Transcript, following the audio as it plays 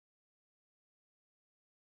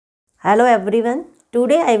Hello everyone.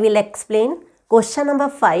 Today I will explain question number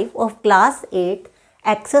 5 of class 8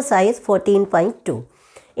 exercise 14.2.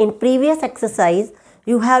 In previous exercise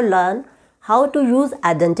you have learned how to use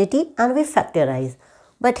identity and we factorize.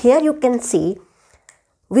 But here you can see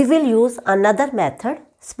we will use another method,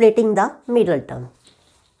 splitting the middle term.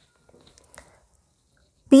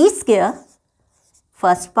 P square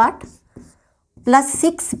first part plus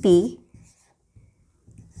 6p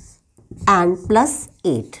and plus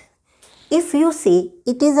 8. If you see,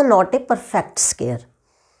 it is not a perfect square,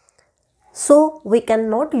 so we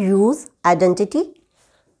cannot use identity.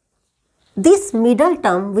 This middle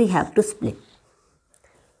term we have to split.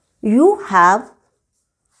 You have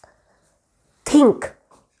think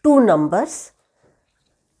two numbers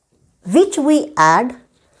which we add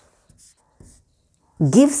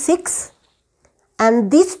give 6, and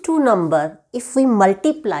these two numbers if we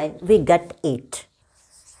multiply we get 8.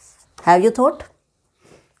 Have you thought?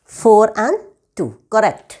 4 and 2,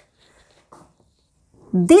 correct.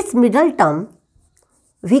 This middle term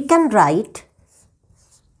we can write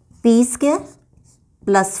p square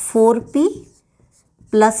plus 4p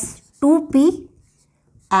plus 2p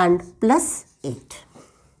and plus 8.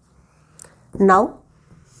 Now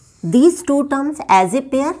these two terms as a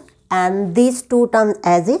pair and these two terms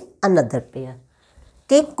as another pair.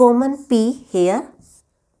 Take common p here,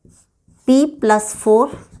 p plus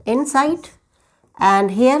 4 inside,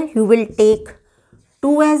 and here you will take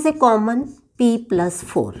 2 as a common, p plus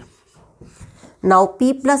 4. Now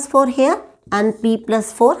p plus 4 here and p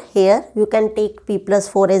plus 4 here, you can take p plus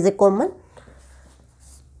 4 as a common,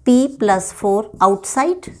 p plus 4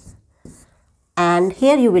 outside, and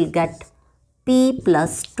here you will get p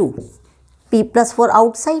plus 2. P plus 4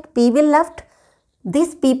 outside, p will left,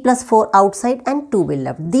 this p plus 4 outside and 2 will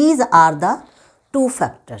left. These are the two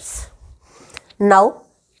factors. Now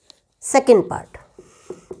second part.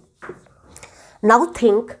 Now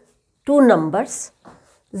think two numbers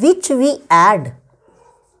which we add,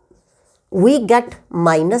 we get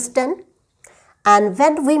minus 10, and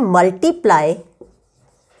when we multiply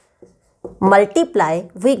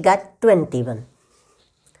we get 21.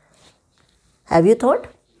 Have you thought?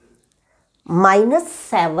 Minus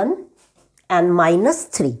 7 and minus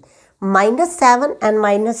 3. Minus 7 and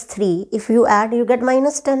minus 3 if you add you get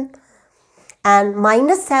minus 10. And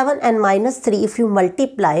minus 7 and minus 3 if you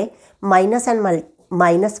multiply, minus and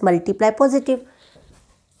minus multiply positive.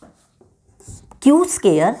 Q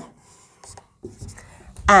square,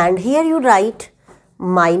 and here you write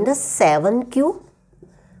minus 7q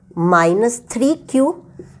minus 3q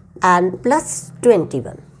and plus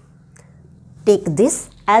 21. Take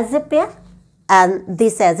this as a pair and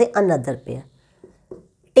this as another pair.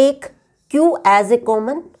 Take q as a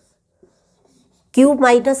common, q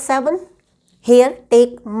minus 7. Here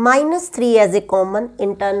take minus 3 as a common,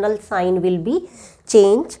 internal sign will be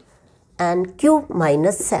changed, and q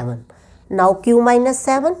minus 7. Now q minus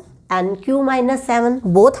 7 and q minus 7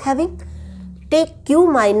 both having, take q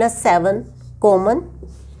minus 7 common.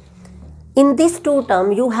 In these two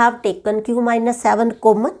terms you have taken q minus 7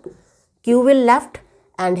 common, q will left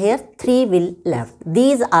and here 3 will left.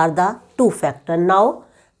 These are the two factors. Now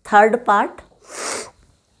third part.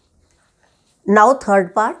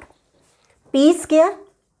 P square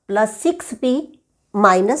plus 6p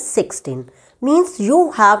minus 16 means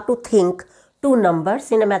you have to think two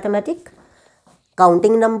numbers in a mathematics,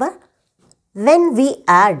 counting number. When we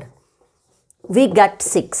add, we get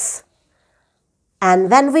 6,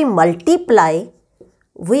 and when we multiply,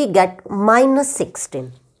 we get minus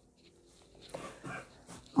 16.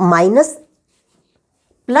 Minus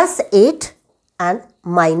plus 8 and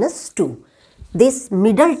minus 2. This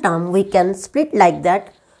middle term we can split like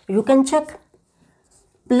that. You can check.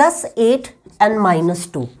 Plus 8 and minus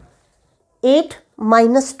 2. 8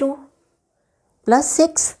 minus 2 plus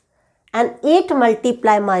 6, and 8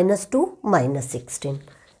 multiply minus 2 minus 16.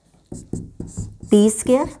 P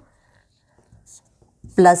square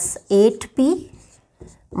plus 8p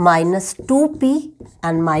minus 2p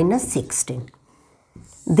and minus 16.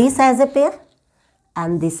 This as a pair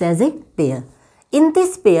and this as a pair. In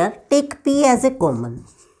this pair take p as a common.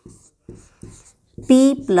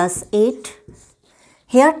 P plus 8.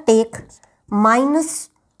 Here take minus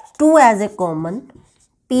 2 as a common,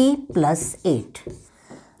 p plus 8.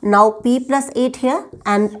 Now p plus 8 here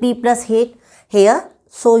and p plus 8 here,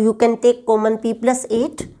 so you can take common p plus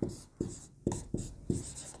 8,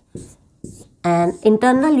 and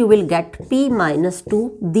internal you will get p minus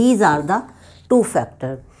 2. These are the two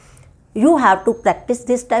factors. You have to practice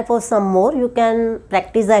this type of some more. You can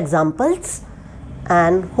practice the examples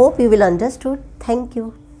and hope you will understood. Thank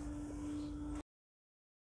you.